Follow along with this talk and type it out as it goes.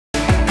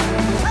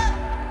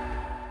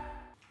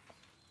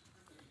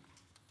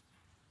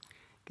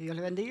Que Dios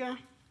le bendiga.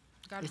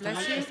 God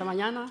bless you. Esta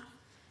mañana,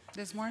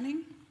 This morning,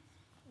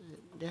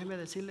 déjeme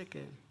decirle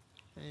que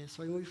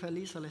soy muy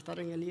feliz al estar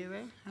en el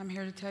IEB. I'm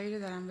here to tell you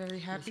that I'm very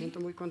Me happy siento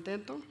muy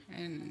contento.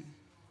 and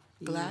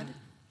Y glad.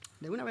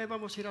 de una vez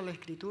vamos a ir a la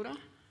escritura.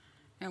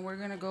 And we're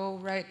going to go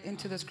right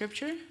into the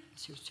scripture.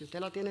 Si usted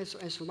la tiene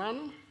en su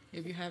mano,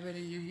 If you have it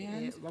in your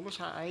hands, vamos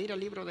a ir al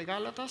libro de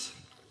Gálatas,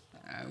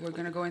 we're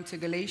going to go into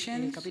en el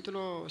Galatians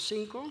capítulo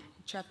 5,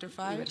 chapter el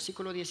 5,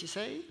 versículo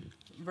 16,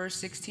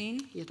 verse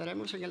 16. y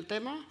estaremos en el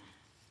tema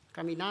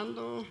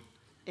Caminando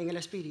en el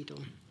Espíritu.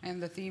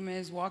 And the theme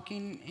is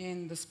walking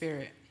in the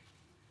Spirit.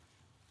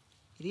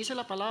 Y dice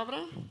la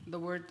palabra, The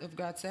word of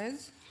God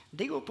says,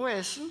 digo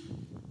pues,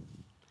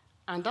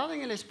 andad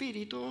en el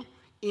Espíritu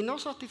y no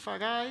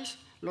satisfagáis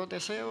los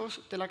deseos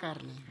de la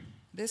carne.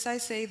 "This I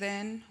say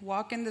then,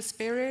 walk in the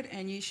Spirit,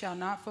 and ye shall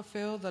not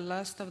fulfill the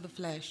lust of the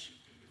flesh."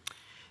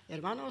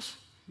 Hermanos,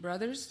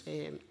 Brothers,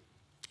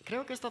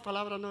 creo que esta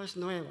palabra no es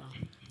nueva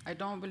I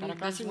don't para believe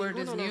casi this word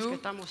is ninguno de los que new.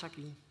 estamos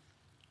aquí.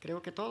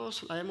 Creo que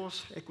todos la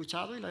hemos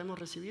escuchado y la hemos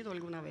recibido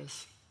alguna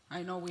vez.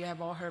 I know we have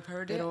all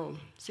heard it, Pero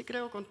sí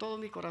creo con todo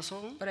mi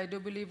corazón but I do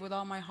believe with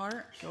all my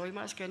heart, que hoy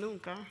más que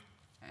nunca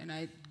and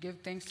I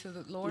give thanks to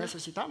the Lord.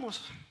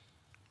 necesitamos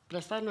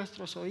prestar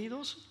nuestros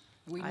oídos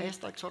We a need-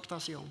 esta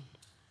exhortación.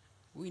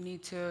 We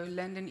need to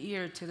lend an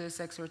ear to this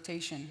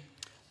exhortation.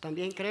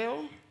 También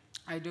creo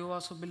I do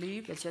also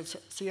believe que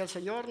si el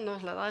Señor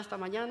nos la da esta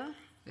mañana,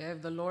 that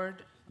if the Lord,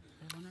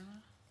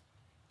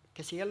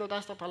 que si Él nos da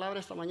esta palabra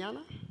esta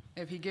mañana,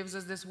 if He gives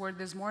us this word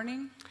this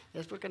morning,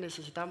 es porque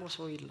necesitamos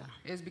oírla.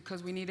 is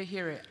because we need to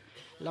hear it.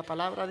 La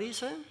palabra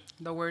dice,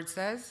 The word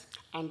says,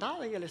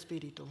 andad en el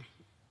Espíritu.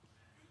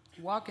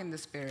 walk in the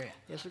Spirit.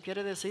 Eso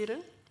quiere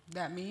decir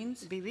That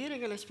means vivir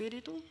en el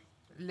Espíritu,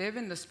 live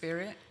in the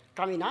Spirit,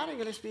 caminar en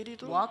el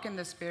Espíritu, walk in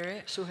the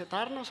Spirit,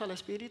 sujetarnos al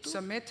Espíritu.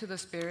 submit to the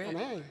Spirit.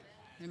 Amén.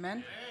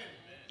 Amen.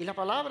 Y la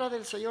palabra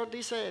del Señor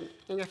dice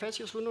en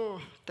Efesios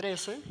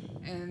 1:13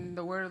 And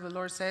the word of the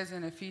Lord says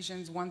in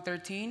Ephesians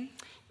 1:13,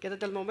 que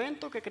desde el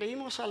momento que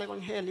creímos al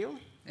Evangelio,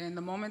 in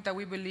the moment that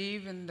we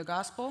believe in the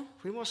gospel,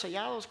 fuimos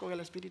sellados con el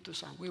Espíritu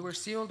Santo. we were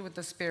sealed with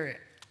the Spirit.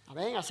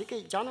 Amén. Así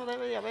que ya no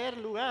debe de haber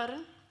lugar,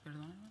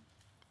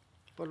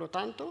 por lo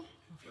tanto,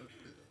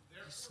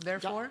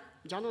 Therefore,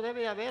 ya no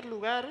debe haber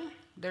lugar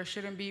there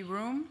shouldn't be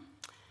room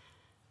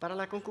para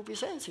la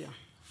concupiscencia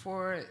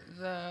for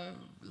the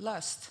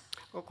lust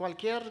o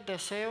cualquier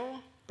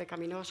deseo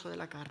pecaminoso de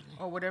la carne.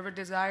 or whatever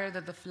desire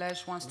that the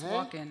flesh wants to Amen.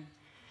 walk in.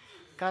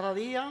 Cada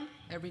día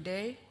Every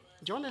day,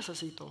 yo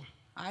necesito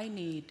I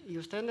need y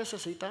usted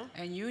necesita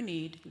and you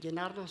need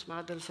llenarnos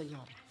más del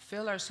Señor.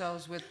 fill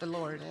ourselves with the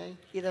Lord Amén.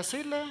 Y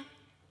decirle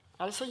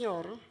al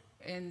Señor,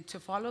 and to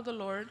follow the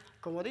Lord,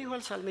 como dijo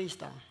el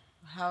salmista,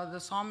 how the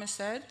psalmist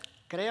said,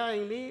 crea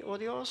en mí, oh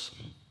Dios,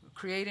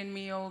 "Create in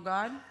me, O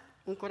God,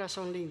 un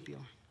corazón limpio.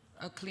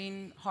 a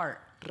clean heart.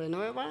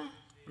 Renueva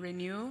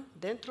Renew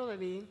dentro de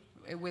mí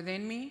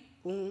within me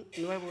un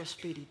nuevo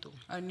espíritu.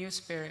 a new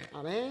spirit."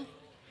 Amén.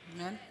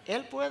 Amen.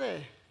 Él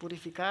puede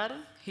purificar,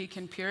 He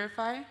can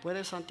purify,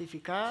 puede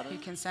santificar. He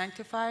can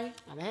sanctify,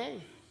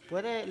 Amén.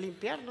 Puede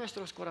limpiar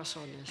nuestros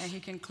corazones. and He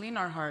can clean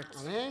our hearts.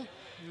 Amén.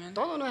 Amen.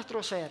 Todo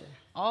nuestro ser,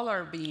 All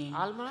our being,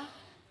 alma,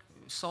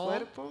 soul,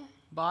 cuerpo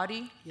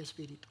body, y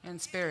espíritu. and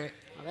spirit.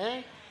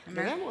 Amén. Amén.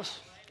 Debemos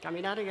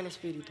caminar en el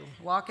espíritu.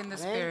 Walk in the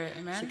Amén. Spirit. Si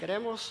Amen.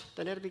 queremos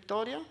tener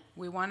victoria, If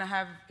we want to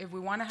have yo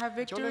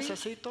victory,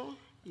 necesito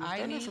y I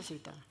usted need,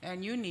 necesita,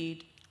 and you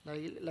need,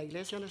 la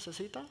iglesia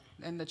necesita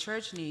and the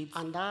church needs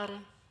andar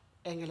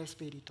en el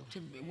espíritu. to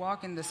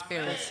walk in the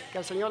Spirit. Que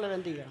el Señor le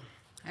bendiga.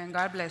 And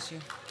God bless you.